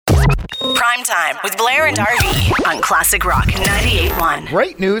PrimeTime with Blair and RV on Classic Rock 98.1.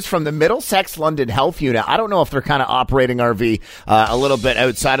 Great news from the Middlesex London Health Unit. I don't know if they're kind of operating RV a little bit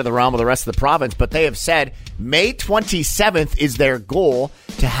outside of the realm of the rest of the province, but they have said May 27th is their goal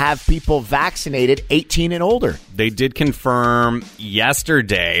to have people vaccinated 18 and older. They did confirm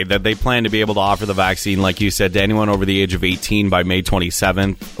yesterday that they plan to be able to offer the vaccine, like you said, to anyone over the age of 18 by May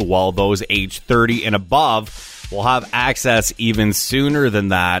 27th, while those age 30 and above will have access even sooner than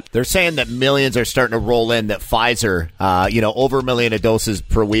that. They're saying that millions are starting to roll in, that Pfizer, over 1 million of doses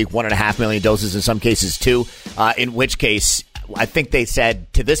per week, 1.5 million doses in some cases too, in which case I think they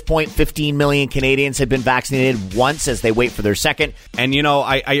said to this point 15 million Canadians have been vaccinated once as they wait for their second. And,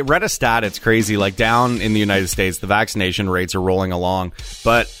 I read a stat. It's crazy. Like down in the United States, the vaccination rates are rolling along.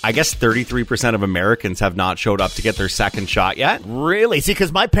 But I guess 33% of Americans have not showed up to get their second shot yet. Really? See,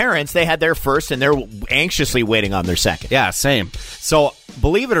 because my parents, they had their first and they're anxiously waiting on their second. Yeah, same. So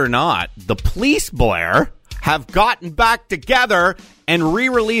believe it or not, the police, Blair, have gotten back together and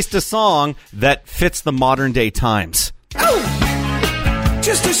re-released a song that fits the modern day times.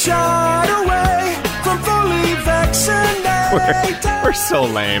 Just a shot away from fully vaccinated. We're so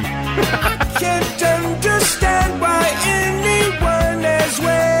lame. I can't understand why anyone has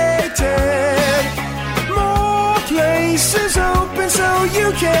waited. More places open so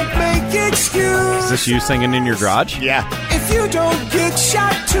you can't make excuses. Is this you singing in your garage? Yeah. If you don't get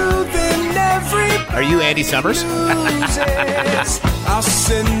shot too, then everybody Are you Andy Summers? loses. I'll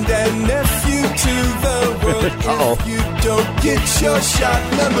send a nephew to the world if you don't get your shot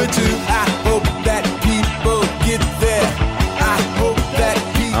number 2. I hope that people get there. I hope that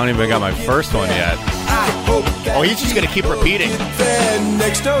people I don't even got my first one yet. I hope that Oh, he's just going to keep repeating. get their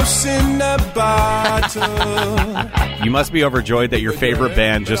next dose in the bottle. You must be overjoyed that your favorite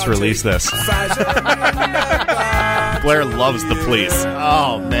band just released this. Blair loves the Police.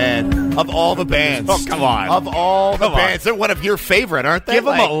 Oh, man. Of all the bands. Oh, come on. Of all the Come on. bands. They're one of your favorite, aren't they? Give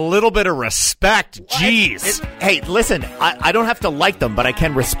them a little bit of respect. Jeez. Hey, listen, I don't have to like them, but I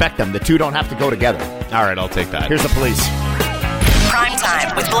can respect them. The two don't have to go together. All right, I'll take that. Here's the Police.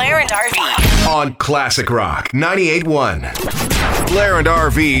 PrimeTime with Blair and RV. On Classic Rock 98.1. Blair and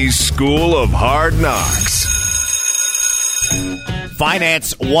RV's School of Hard Knocks.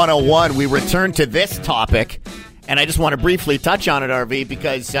 Finance 101. We return to this topic, and I just want to briefly touch on it, RV,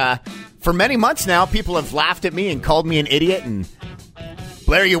 because for many months now, people have laughed at me and called me an idiot. And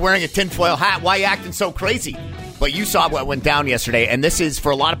Blair, you're wearing a tinfoil hat. Why are you acting so crazy? But you saw what went down yesterday, and this is,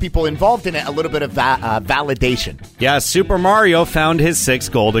 for a lot of people involved in it, a little bit of validation. Yeah, Super Mario found his 6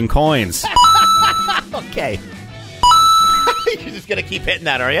 golden coins. Okay. You're just going to keep hitting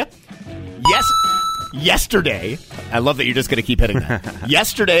that, are you? Yes. Yesterday, I love that you're just going to keep hitting that.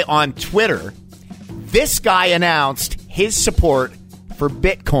 Yesterday on Twitter, this guy announced his support for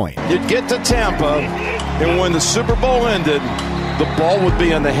Bitcoin. You'd get to Tampa, and when the Super Bowl ended, the ball would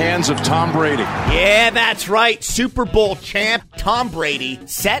be in the hands of Tom Brady. Yeah, that's right. Super Bowl champ Tom Brady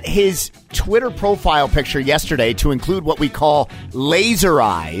set his Twitter profile picture yesterday to include what we call laser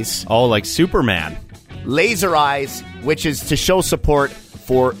eyes. Oh, like Superman. Laser eyes, which is to show support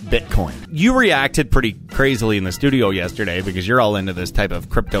for Bitcoin. You reacted pretty crazily in the studio yesterday because you're all into this type of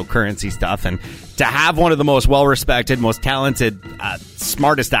cryptocurrency stuff, and to have one of the most well-respected, most talented,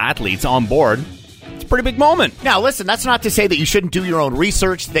 smartest athletes on board, it's a pretty big moment. Now, listen, that's not to say that you shouldn't do your own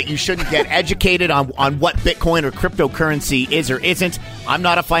research, that you shouldn't get educated on what Bitcoin or cryptocurrency is or isn't. I'm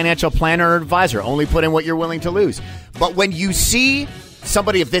not a financial planner or advisor. Only put in what you're willing to lose. But when you see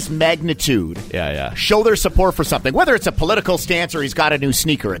somebody of this magnitude show their support for something, whether it's a political stance or he's got a new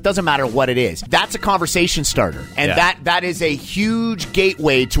sneaker, it doesn't matter what it is. That's a conversation starter. And that is a huge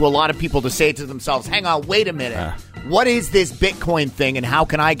gateway to a lot of people to say to themselves, hang on, wait a minute. What is this Bitcoin thing and how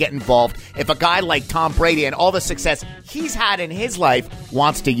can I get involved if a guy like Tom Brady and all the success he's had in his life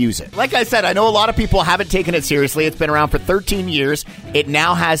wants to use it? Like I said, I know a lot of people haven't taken it seriously. It's been around for 13 years. It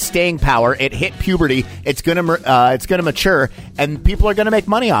now has staying power. It hit puberty. It's going to mature, and people are going to make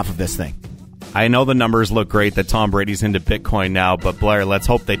money off of this thing. I know the numbers look great that Tom Brady's into Bitcoin now, but Blair, let's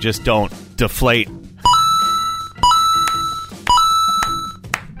hope they just don't deflate.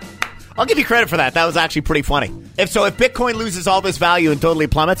 I'll give you credit for that. That was actually pretty funny. If Bitcoin loses all this value and totally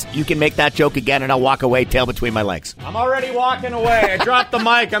plummets, you can make that joke again and I'll walk away, tail between my legs. I'm already walking away. I dropped the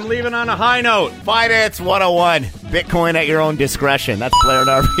mic. I'm leaving on a high note. Finance 101. Bitcoin at your own discretion. That's Blair and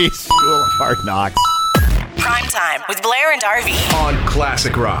RV's School of Hard Knocks. PrimeTime with Blair and RV. On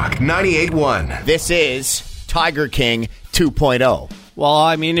Classic Rock 98.1. This is Tiger King 2.0. Well,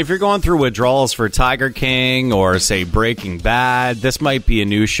 I mean, if you're going through withdrawals for Tiger King or, say, Breaking Bad, this might be a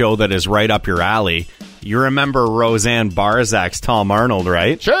new show that is right up your alley. You remember Roseanne Barzak's Tom Arnold,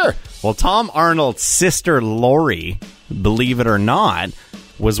 right? Sure. Well, Tom Arnold's sister, Lori, believe it or not,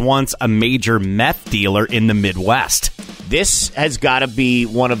 was once a major meth dealer in the Midwest. This has got to be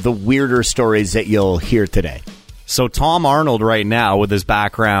one of the weirder stories that you'll hear today. So Tom Arnold right now, with his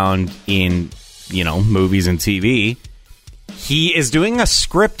background in, movies and TV, he is doing a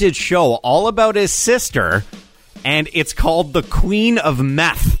scripted show all about his sister, and it's called The Queen of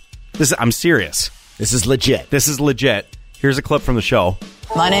Meth. I'm serious. This is legit. Here's a clip from the show.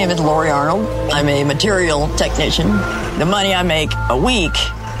 My name is Lori Arnold. I'm a material technician. The money I make a week,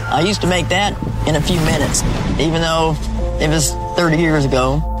 I used to make that in a few minutes. Even though it was 30 years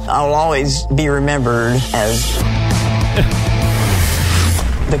ago, I'll always be remembered as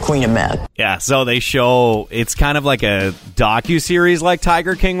the Queen of Meth. Yeah, so they show, it's kind of like a docuseries like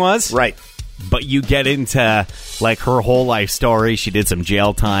Tiger King was. Right. But you get into like her whole life story. She did some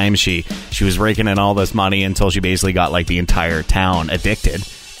jail time. She was raking in all this money until she basically got like the entire town addicted,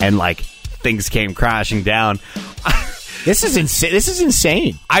 and like things came crashing down. This is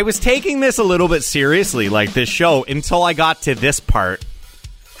insane. I was taking this a little bit seriously, like this show, until I got to this part.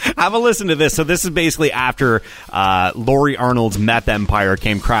 Have a listen to this. So this is basically after Lori Arnold's meth empire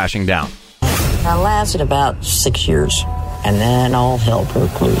came crashing down. I lasted about 6 years, and then all hell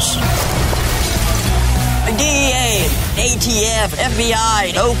broke loose. DEA, ATF, FBI,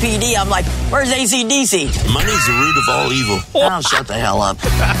 and OPD. I'm like, where's ACDC? Money's the root of all evil. Oh, shut the hell up.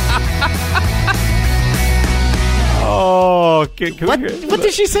 Oh, what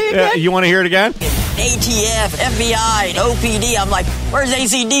did she say again? You want to hear it again? ATF, FBI, and OPD. I'm like, where's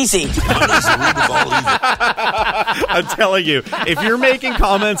ACDC? Money's the root of all evil. I'm telling you, if you're making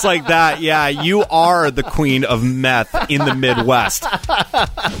comments like that, yeah, you are the Queen of Meth in the Midwest.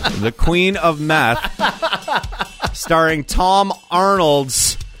 The Queen of Meth, starring Tom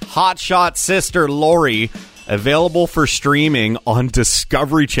Arnold's hotshot sister, Lori, available for streaming on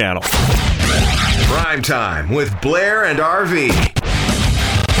Discovery Channel. Prime Time with Blair and RV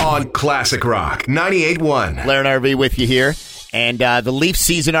on Classic Rock 98.1. Blair and RV with you here. And the Leafs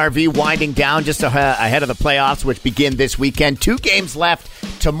season, RV, winding down just ahead of the playoffs, which begin this weekend. 2 games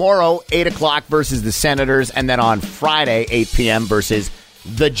left tomorrow, 8 o'clock versus the Senators, and then on Friday, 8 p.m. versus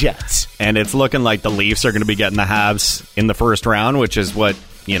the Jets. And it's looking like the Leafs are going to be getting the Habs in the first round, which is what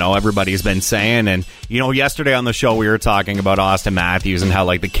everybody's been saying. And yesterday on the show we were talking about Austin Matthews and how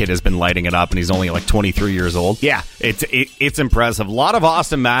like the kid has been lighting it up, and he's only like 23 years old. Yeah, it's impressive. A lot of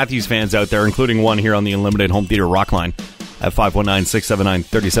Austin Matthews fans out there, including one here on the Unlimited Home Theater Rock Line at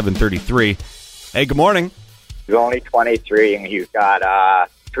 519-679-3733. Hey, good morning. He's only 23, and he's got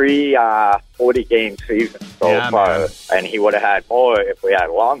 3 40-game seasons so far. Man. And he would have had more if we had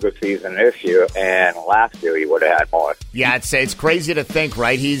a longer season this year, and last year he would have had more. Yeah, it's crazy to think,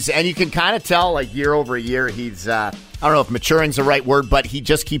 right? And you can kind of tell, like, year over year, he's, I don't know if maturing's the right word, but he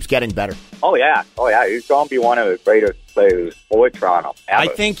just keeps getting better. Oh, yeah. He's going to be one of the greatest players for Toronto ever. I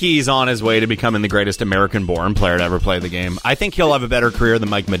think he's on his way to becoming the greatest American-born player to ever play the game. I think he'll have a better career than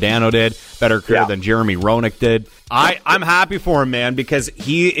Mike Modano did, better career than Jeremy Roenick did. I'm happy for him, man, because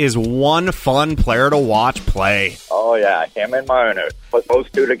he is one fun player to watch play. Oh, yeah. Him and Marner. Put those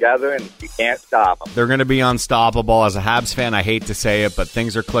two together, and you can't stop them. They're going to be unstoppable. As a Habs fan, I hate to say it, but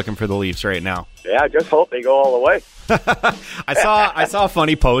things are clicking for the Leafs right now. Yeah, I just hope they go all the way. I saw a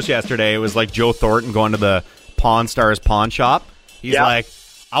funny post yesterday. It was like Joe Thornton going to the Pawn Stars pawn shop. He's like,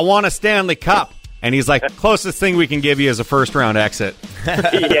 I want a Stanley Cup. And he's like, closest thing we can give you is a first-round exit.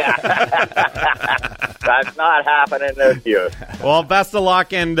 Yeah. That's not happening this year. Well, best of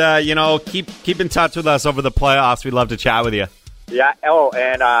luck, and, keep in touch with us over the playoffs. We'd love to chat with you. Yeah. Oh,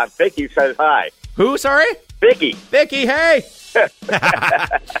 and Vicky says hi. Who, sorry? Vicky. Vicky, hey.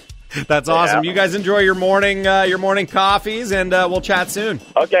 That's awesome. You guys enjoy your morning coffees, and we'll chat soon.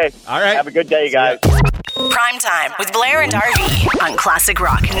 Okay. All right. Have a good day, guys. Primetime with Blair and RV on Classic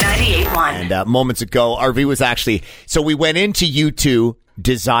Rock 98.1. And moments ago, RV was actually... So we went into U2,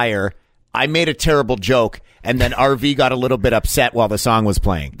 Desire. I made a terrible joke, and then RV got a little bit upset while the song was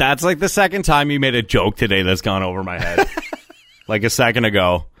playing. That's like the second time you made a joke today that's gone over my head. Like a second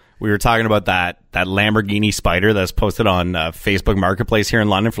ago, we were talking about that Lamborghini Spider that's posted on Facebook Marketplace here in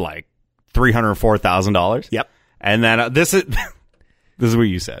London for like $304,000. Yep. And then this is what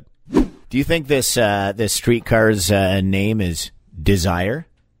you said. Do you think this streetcar's name is Desire?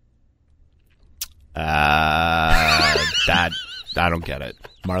 I don't get it.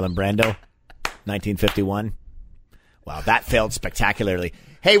 Marlon Brando, 1951. Wow, that failed spectacularly.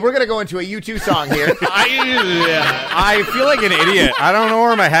 Hey, we're going to go into a U2 song here. I feel like an idiot. I don't know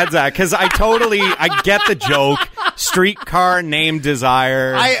where my head's at, because I get the joke. Streetcar Named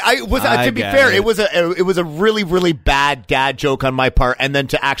Desire. I was to be fair, it was a really, really bad dad joke on my part, and then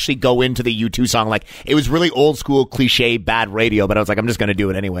to actually go into the U2 song, like it was really old school cliche bad radio, but I was like, I'm just going to do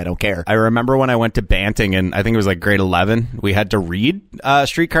it anyway. I don't care. I remember when I went to Banting, and I think it was like grade 11, we had to read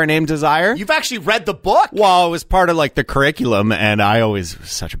Streetcar Named Desire. You've actually read the book? Well, it was part of like the curriculum, and I always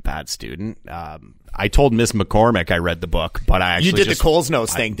was such a bad student. I told Miss McCormick I read the book, but I actually You did the Coles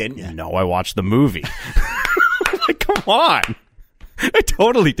Notes thing, didn't you? No, I watched the movie. Like, come on. I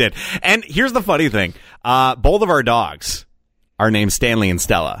totally did. And here's the funny thing. Both of our dogs are named Stanley and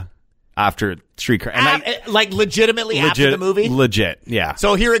Stella after Streetcar. And like legitimately after the movie? Legit, yeah.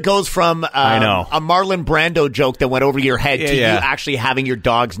 So here it goes from I know. a Marlon Brando joke that went over your head to Yeah. you actually having your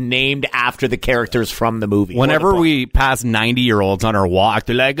dogs named after the characters from the movie. Whenever we pass 90-year-olds on our walk,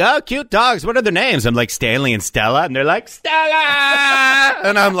 they're like, oh, cute dogs. What are their names? I'm like, Stanley and Stella. And they're like, Stella!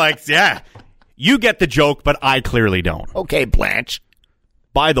 And I'm like, yeah, you get the joke, but I clearly don't. Okay, Blanche.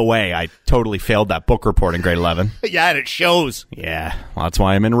 By the way, I totally failed that book report in grade 11. Yeah, and it shows. Yeah, well, that's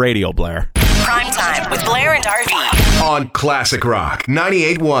why I'm in radio, Blair. Prime Time with Blair and RV. On Classic Rock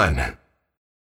 98.1.